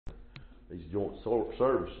these joint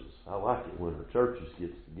services. I like it when our churches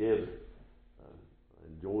get together.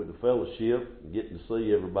 Enjoy the fellowship and getting to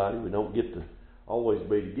see everybody. We don't get to always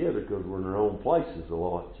be together because we're in our own places a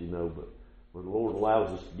lot, but the Lord allows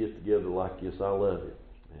us to get together like this. I love it.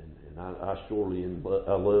 And I surely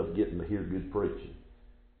I love getting to hear good preaching.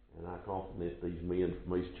 And I compliment these men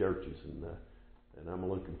from these churches. And I'm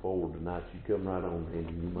looking forward tonight. You come right on,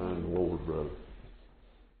 Andy. You mind the Lord, brother.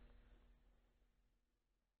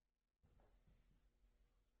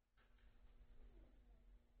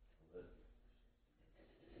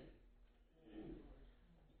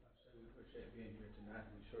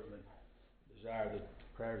 Desire the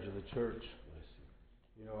prayers of the church.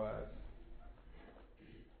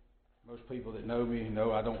 Most people that know me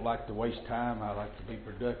know I don't like to waste time. I like to be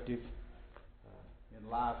productive. In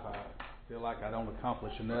life, I feel like I don't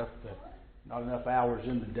accomplish enough, not enough hours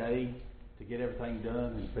in the day to get everything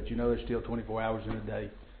done. But there's still 24 hours in a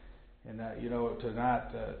day. And tonight,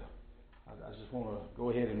 I just want to go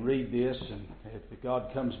ahead and read this. And if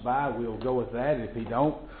God comes by, we'll go with that. If He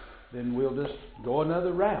don't, then we'll just go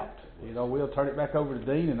another route. We'll turn it back over to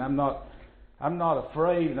Dean, and I'm not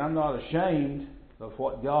afraid and I'm not ashamed of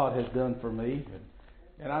what God has done for me.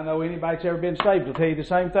 And I know anybody that's ever been saved will tell you the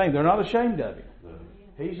same thing. They're not ashamed of Him.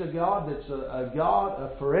 He's a God that's a God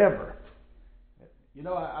of forever.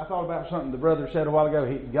 I thought about something the brother said a while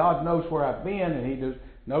ago. God knows where I've been, and He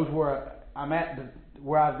knows where I'm at,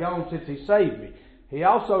 where I've gone since He saved me. He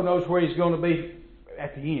also knows where He's going to be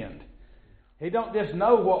at the end. He don't just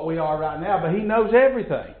know what we are right now, but He knows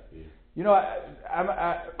everything.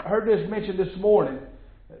 I heard this mentioned this morning.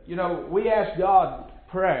 We ask God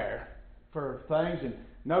prayer for things, and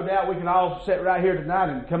no doubt we can all sit right here tonight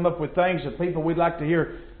and come up with things of people we'd like to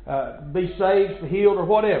hear be saved, healed, or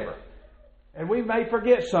whatever. And we may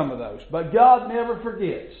forget some of those, but God never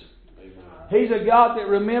forgets. He's a God that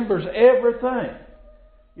remembers everything.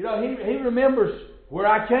 He remembers where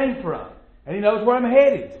I came from, and He knows where I'm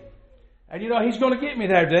headed. And He's going to get me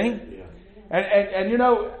there, Dean. Yeah. And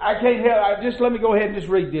I can't help. Just let me go ahead and just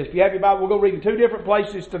read this. If you have your Bible, we'll go read in two different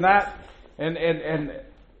places tonight. And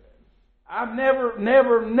I've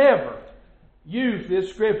never used this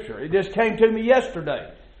scripture. It just came to me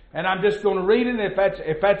yesterday, and I'm just going to read it. And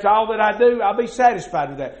if that's all that I do, I'll be satisfied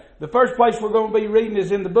with that. The first place we're going to be reading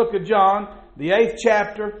is in the book of John, the 8th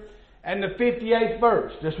chapter, and the 58th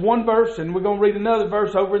verse. Just one verse, and we're going to read another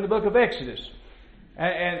verse over in the book of Exodus.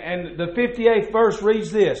 And the 58th verse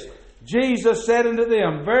reads this. Jesus said unto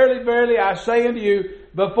them, Verily, verily, I say unto you,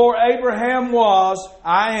 before Abraham was,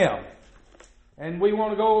 I am. And we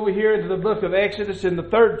want to go over here into the book of Exodus in the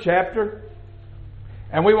 3rd chapter.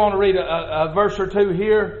 And we want to read a verse or two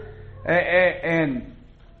here. And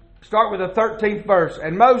start with the 13th verse.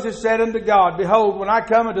 And Moses said unto God, Behold, when I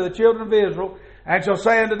come unto the children of Israel, and shall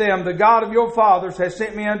say unto them, The God of your fathers has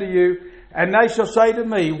sent me unto you, and they shall say to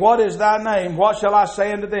me, What is thy name? What shall I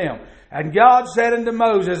say unto them? And God said unto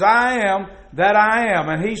Moses, I am that I am.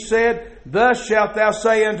 And He said, Thus shalt thou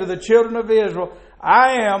say unto the children of Israel,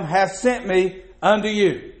 I am hath sent me unto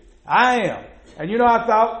you. I am. And I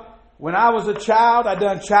thought, when I was a child, I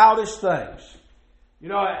done childish things.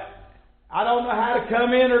 I don't know how to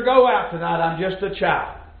come in or go out tonight. I'm just a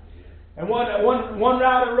child. And one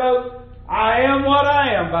writer wrote, I am what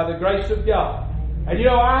I am by the grace of God. And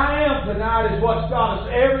I am tonight is what's got us,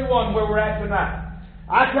 everyone, where we're at tonight.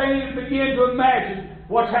 I can't even begin to imagine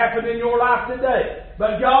what's happened in your life today.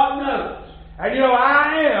 But God knows. And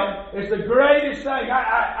I am is the greatest thing.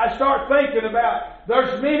 I start thinking about,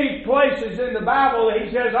 there's many places in the Bible that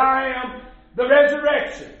He says, I am the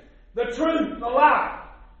resurrection, the truth, the life.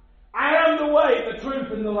 I am the way, the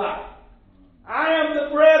truth, and the life. I am the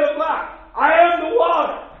bread of life. I am the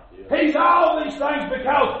water. He's all these things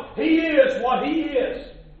because He is what He is.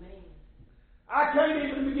 I can't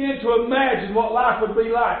even begin to imagine what life would be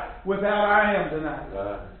like without I am tonight.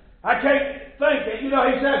 I can't think that, He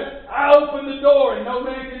said, I opened the door and no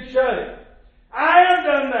man can shut it. I am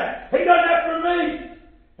done that. He done that for me.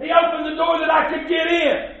 He opened the door that I could get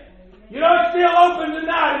in. It's still open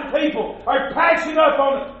tonight and people are passing up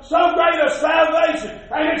on so great a salvation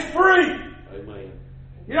and it's free. Amen.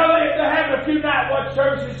 They're having a few night watch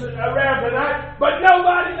services around tonight, but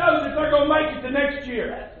nobody knows if they're going to make it the next year.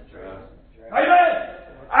 That's right. Amen.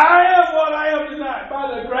 I am what I am tonight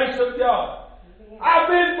by the grace of God. I've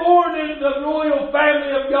been born into the royal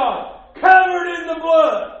family of God, covered in the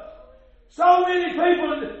blood. So many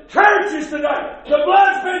people in the churches today, the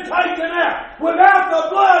blood's been taken out. Without the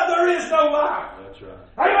blood, there is no life. That's right.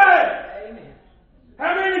 Amen.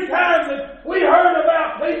 How many times have we heard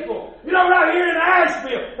about people, right here in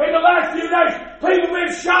Asheville, in the last few days, people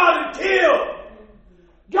been shot and killed.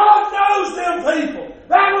 God knows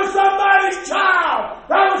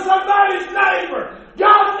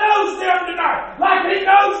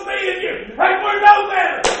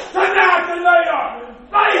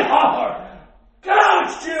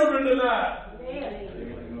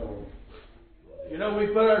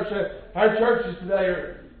people that say our churches today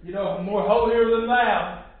are, more holier than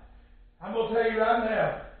thou. I'm going to tell you right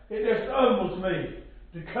now, it just humbles me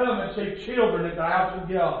to come and see children at the house of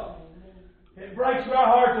God. It breaks my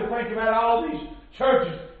heart to think about all these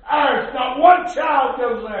churches. Ours, not one child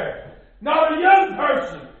goes there. Not a young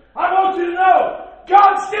person. I want you to know,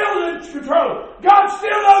 God's still in control. God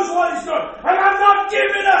still knows what He's doing. And I'm not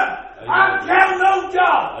giving up. Amen. I'm counting on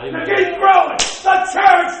God to keep growing the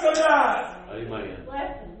church tonight. Amen.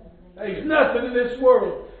 There's nothing in this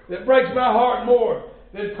world that breaks my heart more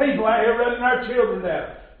than people out here running our children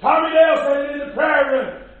down. Tommy Dale said it in the prayer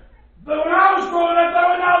room. But when I was growing up, there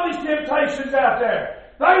were all these temptations out there.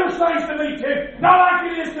 They were things to be tempted, not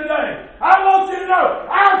like it is today. I want you to know,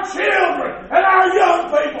 our children and our young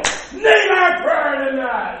people need our prayer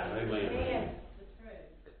tonight. Amen.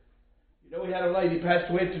 We had a lady passed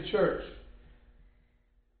away at the church.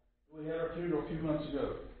 We had her funeral a few months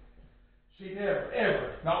ago. She never,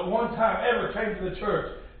 ever, not one time ever came to the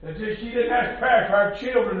church until she didn't ask prayer for our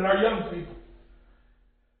children and our young people.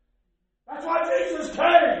 That's why Jesus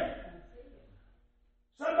came.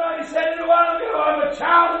 Somebody said it a while ago, I'm a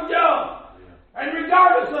child of God. And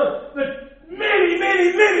regardless of the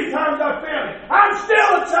many times I failed Him, I'm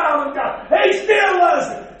still a child of God. He still loves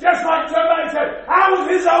me. Just like somebody said, I was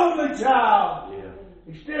His only child.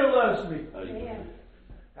 Yeah. He still loves me. Yeah.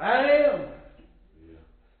 I am. Yeah.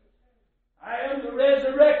 I am the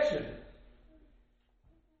resurrection.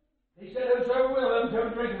 He said, whosoever will, let him come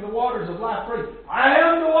and drink of the waters of life free. I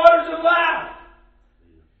am the waters of life.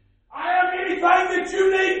 I am anything that you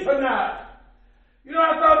need tonight.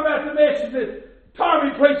 I thought about the message that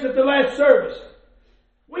Tommy preached at the last service.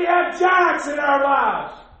 We have giants in our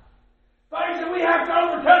lives. Things that we have to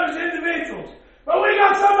overcome as individuals. But we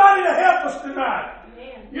got somebody to help us tonight.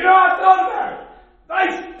 Amen. I thought about it.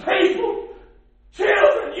 These people,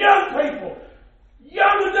 children, young people,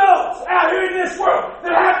 young adults out here in this world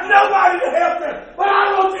that have nobody to help them. But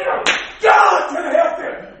I want you to know, God can help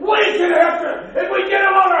them. We can help them. If we get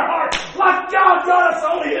them on our heart, like God got us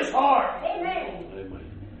on His heart. Amen.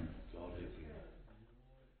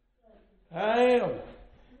 I am.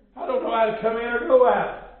 I don't know how to come in or go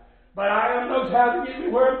out. But I am knows how to get me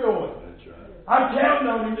where I'm going. That's right. I'm counting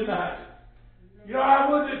on Him tonight. I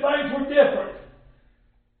would that things were different.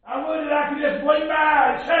 I would that I could just blink my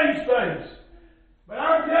eye and change things. But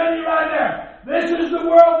I'm telling you right now, this is the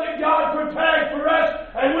world that God prepared for us,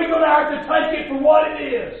 and we're going to have to take it for what it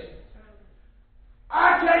is.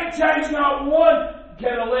 I can't change not one.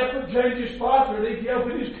 Can a leopard change his spots or an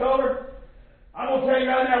Ethiopian his color? I'm going to tell you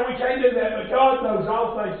right now, we can't do that, but God knows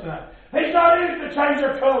all things tonight. He's not in it to change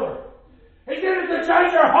our color. He's in it to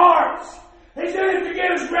change our hearts. He's in it to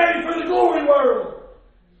get us ready for the glory world.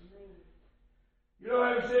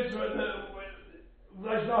 Ever since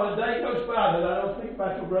there's not a day goes by that I don't think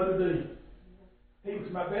about your brother D. He was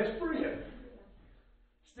my best friend.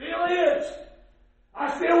 Still is.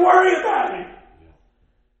 I still worry about him.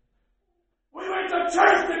 We went to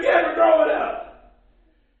church together growing up.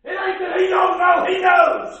 It ain't that he don't know, he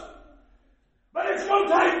knows. But it's going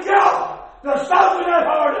to take God to soften that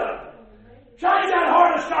heart up. Change that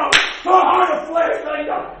heart of stone to a heart of flesh, that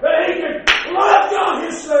he can love God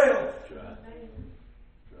Himself.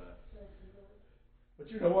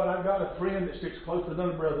 But you know what? I've got a friend that sticks closer than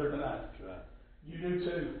a brother tonight. Right. You do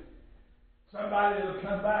too. Somebody that'll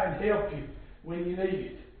come by and help you when you need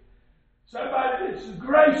it. Somebody that's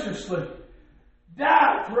graciously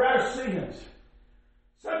died for our sins.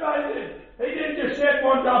 Somebody that He didn't just shed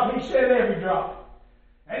one drop, He shed every drop.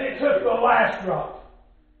 And it took the last drop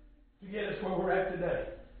to get us where we're at today.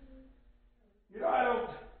 I don't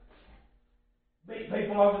beat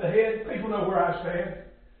people over the head. People know where I stand.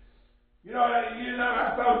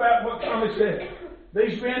 I thought about what Tommy said.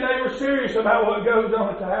 These men, they were serious about what goes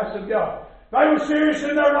on at the house of God. They were serious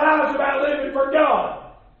in their lives about living for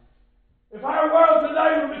God. If our world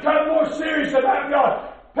today would become more serious about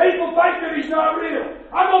God, people think that He's not real.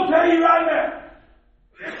 I'm going to tell you right now.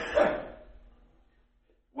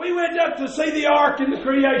 We went up to see the ark and the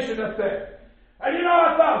creation up there. And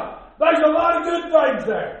I thought, there's a lot of good things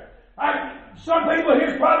there. Some people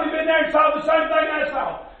here's probably been there and saw the same thing I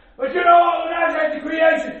saw. But when I was at the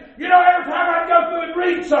creation, every time I'd go through and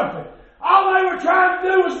read something, all they were trying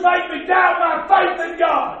to do was make me doubt my faith in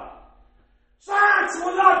God. Science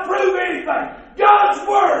will not prove anything. God's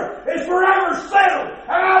Word is forever settled,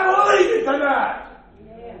 and I believe it tonight.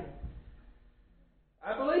 Yeah.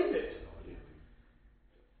 I believe it.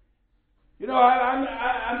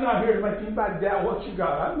 I'm not here to make anybody doubt what you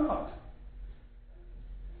got. I'm not.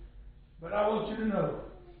 But I want you to know,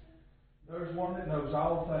 there's one that knows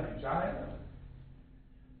all things. I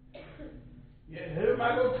am. Yeah, who am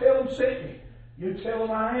I going to tell them sent me? You tell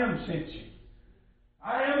them I am sent you.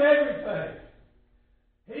 I am everything.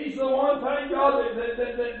 He's the one thing, God,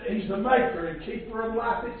 that He's the maker and keeper of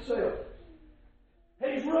life itself.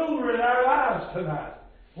 He's ruler in our lives tonight,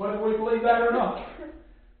 whether we believe that or not.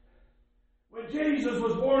 When Jesus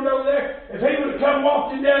was born over there, if He would have come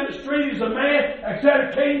walking down the street as a man and set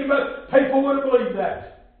a kingdom up, people would have believed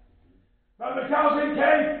that. But because He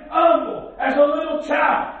came humble as a little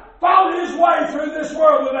child, fought His way through this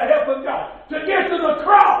world with the help of God to get to the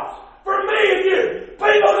cross for me and you,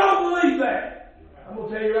 people don't believe that. I'm going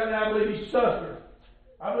to tell you right now, I believe He suffered.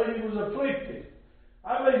 I believe He was afflicted.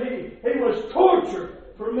 I believe He was tortured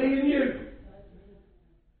for me and you.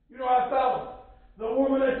 You know, I thought the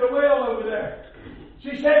woman at the well over there,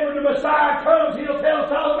 she said when the Messiah comes, He'll tell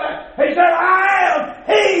us all about it. He said, I am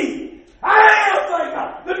He. I am, thank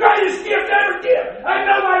God, the greatest gift ever given. Ain't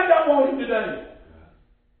nobody don't want Him today.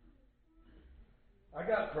 I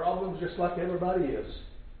got problems just like everybody else.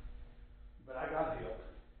 But I got help.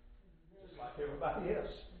 Just like everybody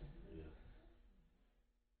else.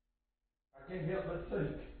 I can't help but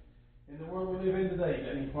think, in the world we live in today,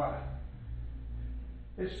 Danny, why?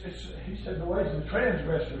 He said the ways of the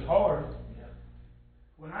transgressor is hard.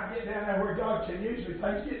 When I get down there where God can use me,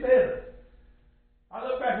 things get better. I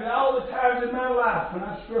look back at all the times in my life when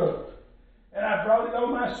I struggled, and I brought it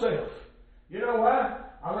on myself. You know why?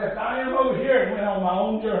 I left I am over here and went on my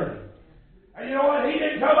own journey. And you know what? He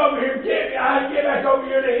didn't come over here and get me. I had to get back over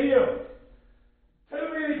here to Him. Too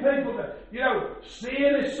many people that,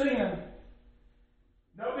 sin is sin.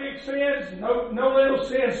 No big sins, no little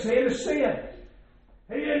sins. Sin is sin.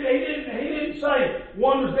 He didn't say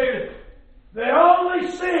one was bigger. The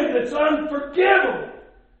only sin that's unforgivable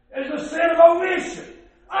is the sin of omission,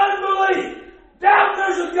 unbelief, doubt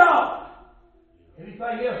there's a God.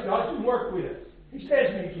 Anything else God can work with. He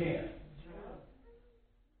says He can.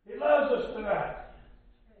 He loves us tonight.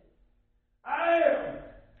 I am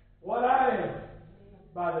what I am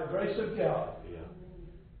by the grace of God.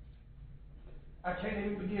 I can't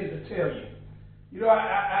even begin to tell you. You know,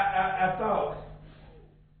 I thought,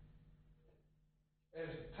 as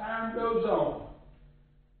time goes on,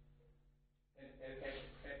 and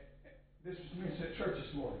this was mentioned at church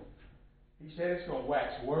this morning, he said it's going to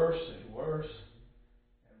wax worse and worse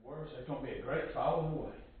and worse. There's going to be a great falling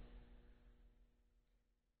away.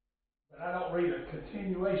 But I don't read a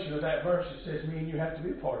continuation of that verse that says me and you have to be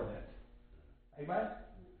a part of that. Amen?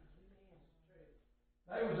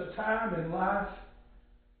 There was a time in life,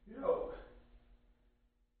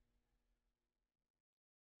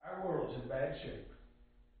 our world's in bad shape.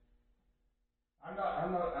 I'm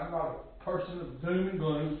not a person of doom and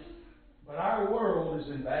gloom, but our world is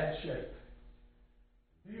in bad shape.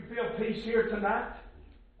 Do you feel peace here tonight?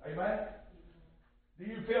 Amen? Do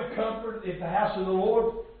you feel comfort at the house of the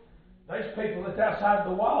Lord? There's people that's outside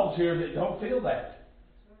the walls here that don't feel that.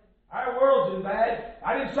 Our world's in bad.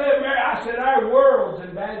 I didn't say America. I said our world's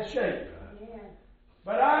in bad shape.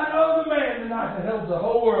 But I know the man tonight that holds the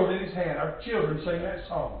whole world in his hand. Our children sing that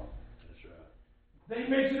song. That's right. They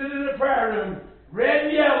mentioned it in the prayer room. Red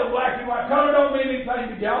and yellow, black and white. Color don't mean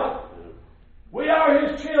anything to God. We are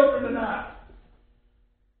His children tonight.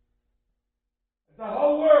 The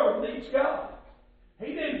whole world needs God.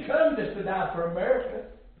 He didn't come just to die for America.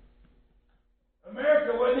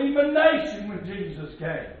 America wasn't even a nation when Jesus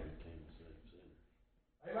came.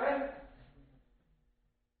 Amen?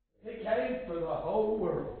 He came for the whole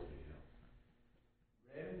world.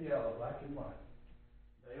 Red and yellow, black and white.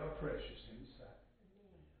 They are precious in His sight.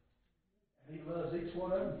 And He loves each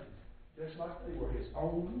one of them just like they were His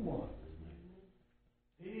only one.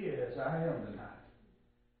 He is I am tonight.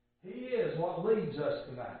 He is what leads us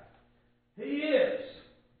tonight. He is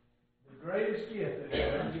the greatest gift that we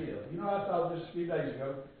ever give. You know, I thought just a few days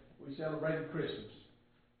ago, we celebrated Christmas.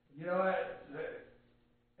 You know,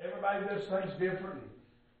 everybody does things different.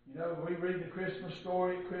 You know, we read the Christmas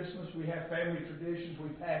story at Christmas. We have family traditions we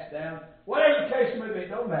pass down. Whatever the case may be, it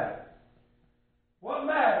don't matter. What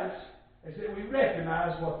matters is that we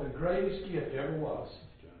recognize what the greatest gift ever was.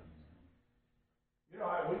 You know,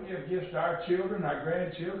 we give gifts to our children, our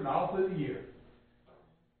grandchildren, all through the year.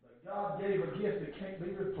 But God gave a gift that can't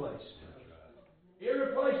be replaced.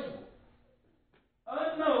 Irreplaceable.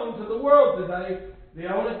 Unknown to the world today, the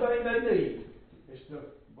only thing they need is to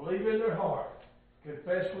believe in their heart,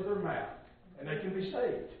 confess with their mouth, and they can be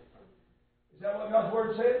saved. Is that what God's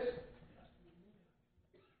Word says?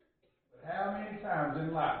 But how many times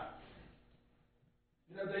in life?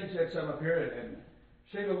 You know, Dean said something up here, and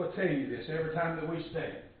Sheila will tell you this every time that we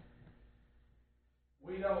stand.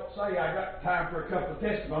 We don't say, I got time for a couple of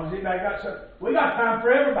testimonies. Anybody got something? We got time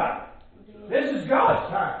for everybody. This is God's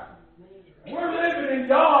time. We're living in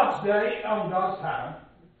God's day on God's time.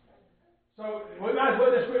 So we might as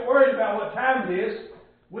well just quit worrying about what time it is.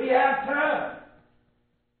 We have time.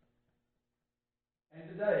 And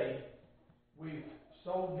today, we've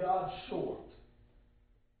sold God short.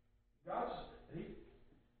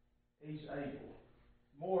 He's able.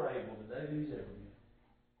 More able today than He's ever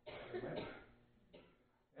been. Amen.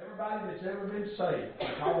 Everybody that's ever been saved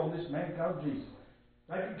can call on this man called Jesus.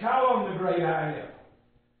 They can call on the great I am.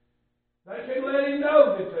 They can let Him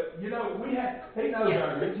know that, He knows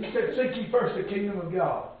our needs. He said, seek ye first the kingdom of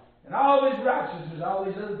God. And all His righteousness, all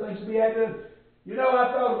these other things to be added. I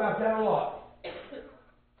thought about that a lot.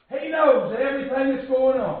 He knows everything that's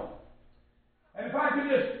going on. And if I could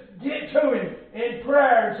just get to Him in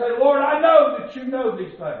prayer and say, Lord, I know that You know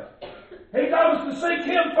these things. He told us to seek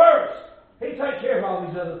Him first. He'll take care of all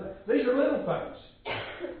these other things. These are little things.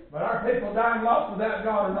 But our people dying lost without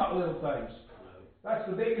God are not little things. That's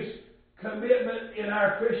the biggest commitment in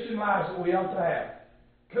our Christian lives that we ought to have.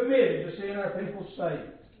 Committed to seeing our people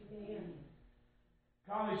saved.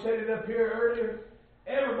 Connie said it up here earlier.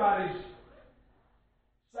 Everybody's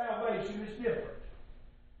salvation is different.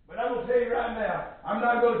 But I'm going to tell you right now, I'm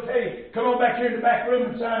not going to tell you, come on back here in the back room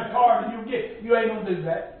and sign a card and you ain't going to do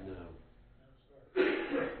that. No.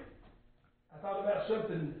 I thought about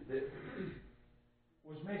something that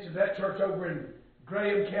was mentioned at that church over in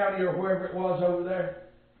Graham County or wherever it was over there.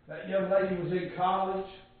 That young lady was in college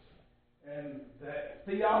and that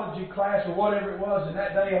theology class or whatever it was, and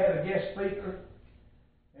that day had a guest speaker.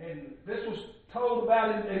 And this was told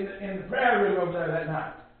about in the prayer room over there that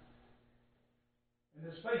night.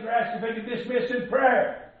 And the speaker asked if he could dismiss in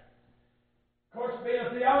prayer. Of course, being a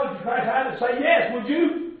theology class, I had to say yes. Would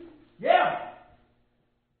you? Yeah.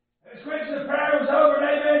 And as quick as the prayer was over and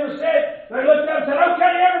amen was said, they looked up and said,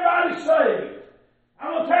 okay, everybody's saved.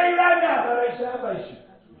 I'm going to tell you right now, that ain't salvation.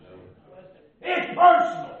 It's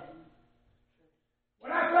personal.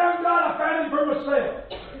 When I found God, I found Him for myself.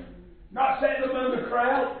 Not sitting among the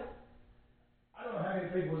crowd. I don't know how many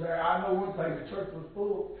people was there. I know one thing, the church was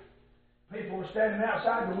full. People were standing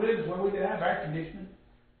outside the windows where we didn't have air conditioning.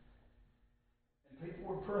 And people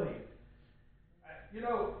were praying.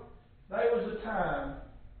 There was a time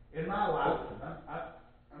in my life, and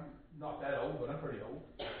I'm not that old, but I'm pretty old.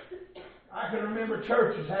 I can remember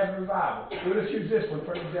churches having revival. We'll just use this one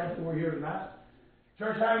for example. We're here tonight.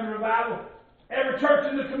 Church having revival. Every church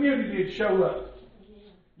in the community would show up.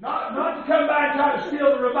 Not to come by and try to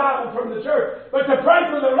steal the revival from the church, but to pray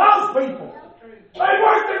for the lost people. They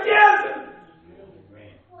work together.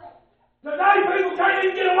 Today people can't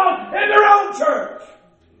even get along in their own church.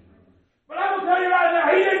 But I'm going to tell you right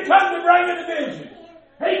now, He didn't come to bring a division.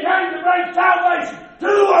 He came to bring salvation to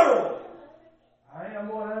the world. I am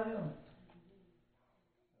what I am.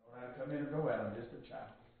 I don't come in or go out. I'm just a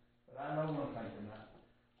child. But I know one thing tonight.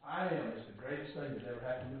 I am is the greatest thing that ever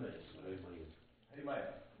happened to me. Amen.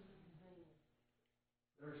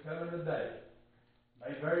 There's coming a day.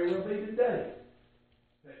 May very well be today.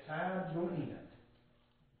 That time's going to end.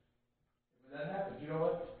 When that happens, you know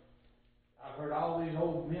what? I've heard all these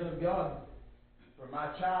old men of God from my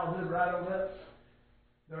childhood right on up.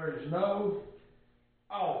 There is no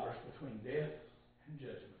altars between death and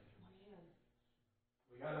judgment.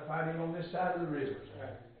 We got to find Him on this side of the river.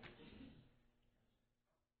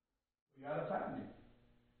 We got to find Him.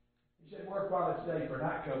 He said, work while it's day, for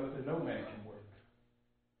night cometh and no man can work.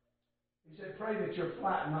 He said, pray that your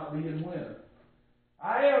flight not be in winter.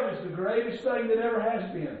 I am is the greatest thing that ever has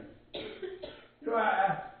been.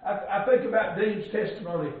 I think about Dean's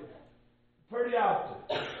testimony pretty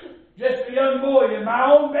often. Just a young boy in my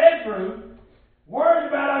own bedroom, worried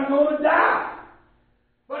about I'm going to die.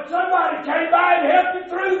 But somebody came by and helped me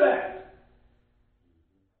through that.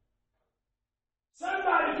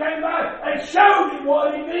 Somebody came by and showed him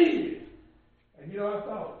what he needed. And I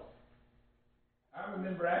thought, I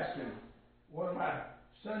remember asking one of my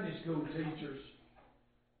Sunday school teachers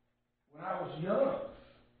when I was young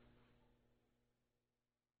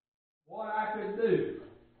what I could do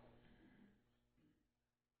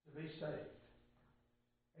to be saved.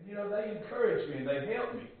 And they encouraged me and they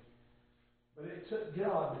helped me. But it took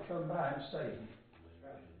God to come by and save me.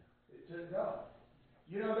 It took God.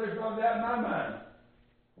 There's no doubt in my mind.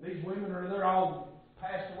 These women they're all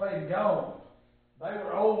passed away and gone. They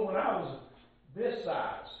were old when I was this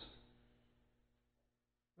size.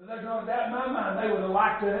 But there's no doubt in my mind they would have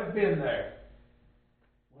liked to have been there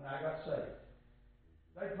when I got saved.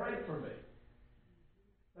 They prayed for me.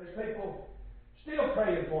 There's people still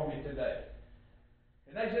praying for me today.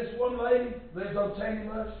 And there's this one lady lives on Taney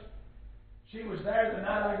Mush. She was there the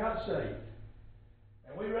night I got saved.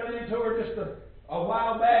 And we ran into her just a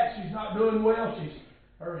while back. She's not doing well.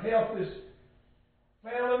 Her health is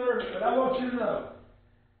failing her. But I want you to know,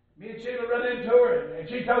 me and Sheila ran into her, and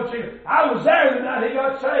she told Sheila, I was there the night he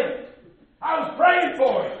got saved. I was praying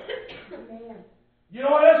for him. You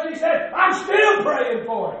know what else she said? I'm still praying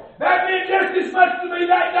for him. That meant just as much to me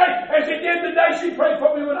that day as it did the day she prayed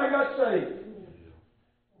for me when I got saved.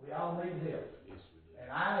 We all need help.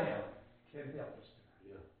 And I can help us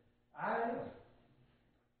tonight. I am.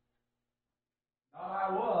 Not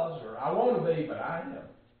I was or I want to be, but I am.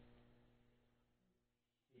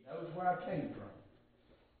 He knows where I came from.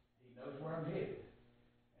 He knows where I'm headed.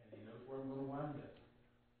 And he knows where I'm going to wind up.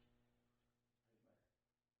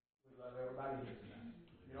 We love everybody here tonight.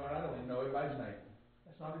 You know what? I don't even know everybody's name.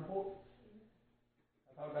 That's not important.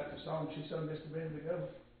 I thought about the song she sung just a minute ago.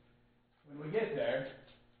 When we get there,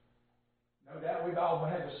 no doubt we've all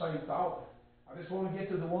had the same thought. I just want to get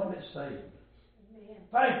to the one that saved me.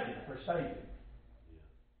 Thank you for saving me.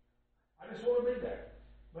 I just want to be there.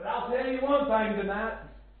 But I'll tell you one thing tonight.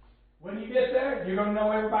 When you get there, you're going to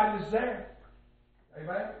know everybody that's there.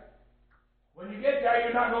 Amen? When you get there,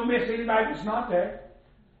 you're not going to miss anybody that's not there.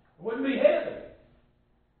 It wouldn't be heaven.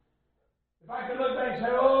 If I could look back and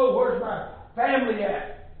say, oh, where's my family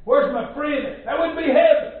at? Where's my friend at? That wouldn't be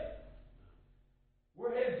heaven.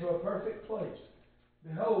 We're headed to a perfect place.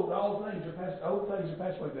 Behold, all things are passed. Old things are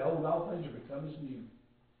passed away. Behold, all things are become as new.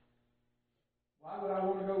 Why would I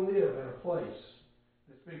want to go live in a place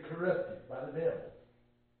that's been corrupted by the devil?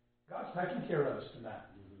 God's taking care of us tonight.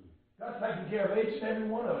 God's taking care of each and every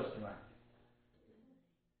one of us tonight.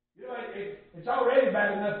 You know, it's already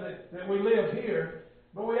bad enough that we live here,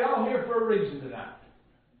 but we're all here for a reason tonight.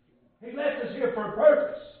 He left us here for a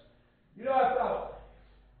purpose. You know, I thought,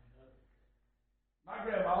 my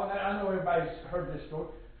grandma, and I know everybody's heard this story,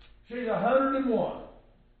 she's 101.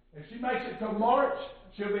 If she makes it till March,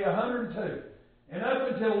 she'll be 102. And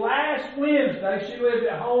up until last Wednesday, she lived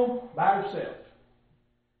at home by herself.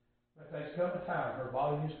 But there's come a time her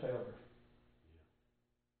body has failed her.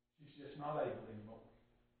 She's just not able anymore.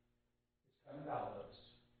 It's coming to all of us.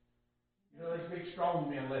 You know, these big strong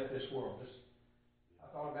men left this world.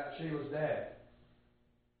 I thought about Sheila's dad.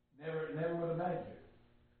 Never would have made it.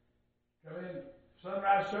 Come in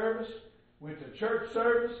sunrise service, went to church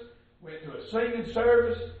service, went to a singing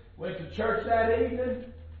service, went to church that evening.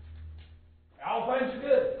 All things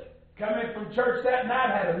good. Come in from church that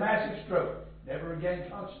night, had a massive stroke. Never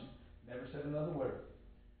regained consciousness. Never said another word.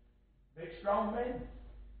 Big, strong man.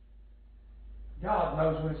 God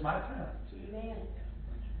knows when it's my time. Amen.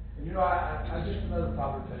 And you know, I just another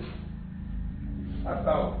thought or two. I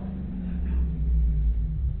thought,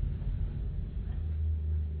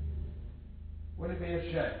 would it be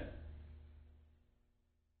a shame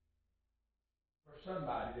for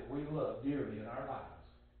somebody that we love dearly in our lives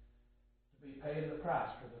to be paying the price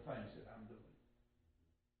for the things that I'm doing?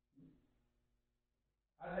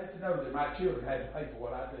 I'd hate to know that my children had to pay for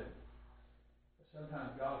what I do. But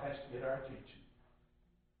sometimes God has to get our attention.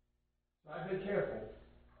 So I'd be careful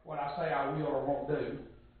what I say I will or won't do,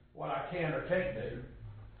 what I can or can't do.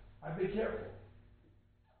 I'd be careful.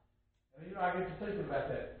 And you know, I get to thinking about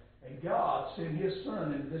that. And God sent His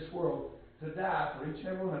Son into this world to die for each and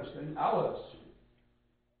every one of us, all of us.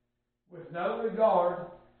 With no regard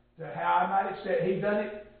to how I might accept. He done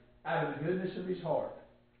it out of the goodness of His heart.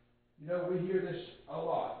 You know, we hear this a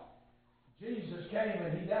lot. Jesus came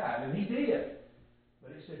and He died, and He did.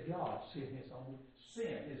 But it said God sent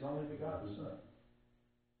His only begotten Son.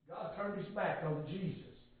 God turned His back on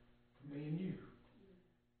Jesus for me and you.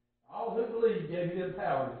 All who believe gave Him the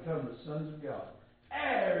power to become the sons of God.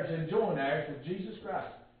 Heirs and joint heirs with Jesus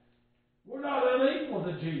Christ. We're not unequal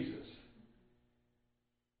to Jesus.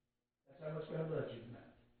 That's how much God loves you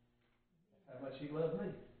tonight. That's how much He loved me.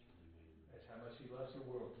 That's how much He loves the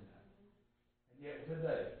world tonight. And yet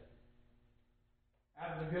today,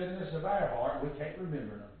 out of the goodness of our heart, we can't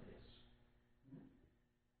remember none of this.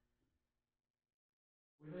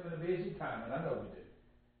 We live in a busy time, and I know we do.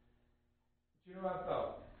 But you know, I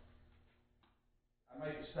thought, I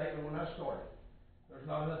made the statement when I started. There's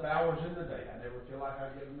not enough hours in the day. I never feel like I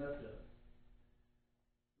get enough done.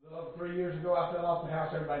 A little over 3 years ago, I fell off the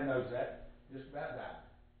house. Everybody knows that. Just about died.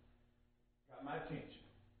 Got my attention.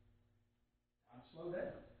 I'm slow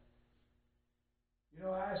down. You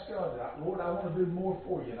know, I asked God, Lord, I want to do more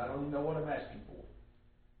for you, and I don't even know what I'm asking for.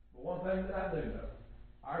 But one thing that I do know,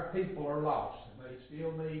 our people are lost, and they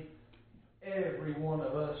still need every one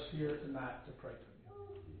of us here tonight to pray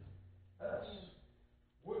for them. Us.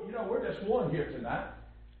 We're just one here tonight.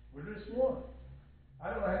 We're just one.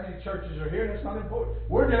 I don't know how many churches are here. That's not important.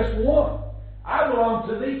 We're just one. I belong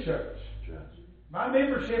to the church. My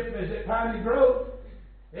membership is at Piney Grove.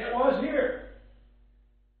 It was here.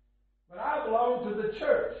 But I belong to the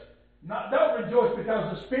church. Don't rejoice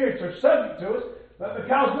because the spirits are subject to us, but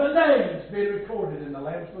because the name's been recorded in the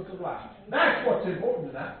Lamb's Book of Life. That's what's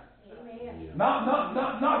important tonight. Amen.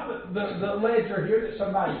 Not the ledger here that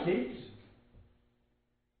somebody keeps.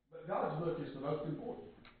 But God's book is the most important.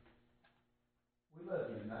 We love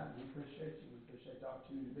you tonight. We appreciate you. We appreciate the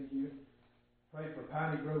opportunity to be here. Pray for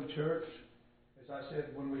Piney Grove Church. As I said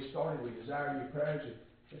when we started, we desire your prayers.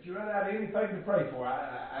 If you run out of anything to pray for,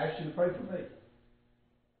 I ask you to pray for me.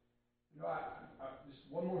 You know, just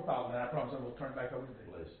one more thought, and then I promise I'm going to turn it back over to you.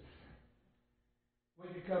 We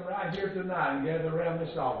could come right here tonight and gather around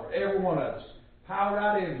this altar, every one of us, pile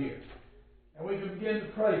right in here. And we could begin to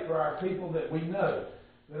pray for our people that we know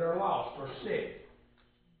that are lost or sick.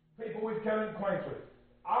 People we've come in acquaintance with.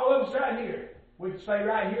 All of us right here. We'd stay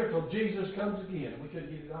right here till Jesus comes again. We couldn't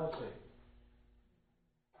get it all said.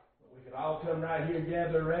 But we could all come right here and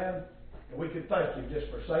gather around, and we could thank Him just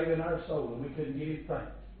for saving our soul, and we couldn't get Him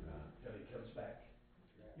thanked until He comes back.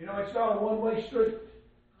 You know, it's not a one-way street.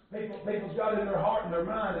 People's got in their heart and their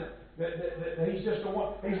mind that He's just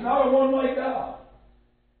He's not a one-way God.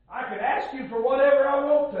 I could ask Him for whatever I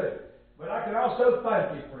want to, but I can also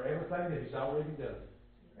thank Him for everything that He's already done.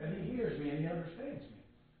 And He hears me and He understands me.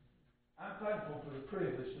 I'm thankful for the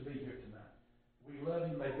privilege to be here tonight. We love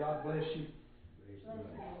you. May God bless you.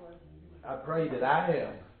 I pray that I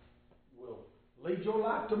am will lead your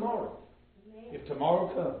life tomorrow, if tomorrow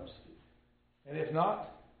comes. And if not,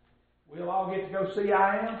 we'll all get to go see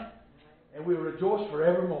I am, and we'll rejoice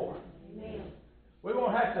forevermore. Amen. We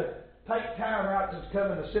won't have to take time out to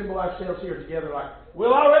come and assemble ourselves here together like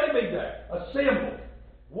we'll already be there. Assembled.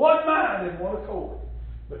 One mind and one accord.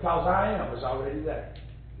 Because I am is already there.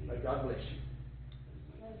 May God bless you.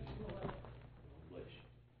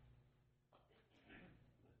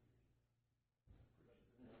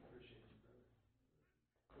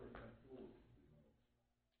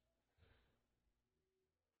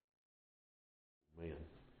 Man,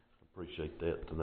 appreciate that tonight.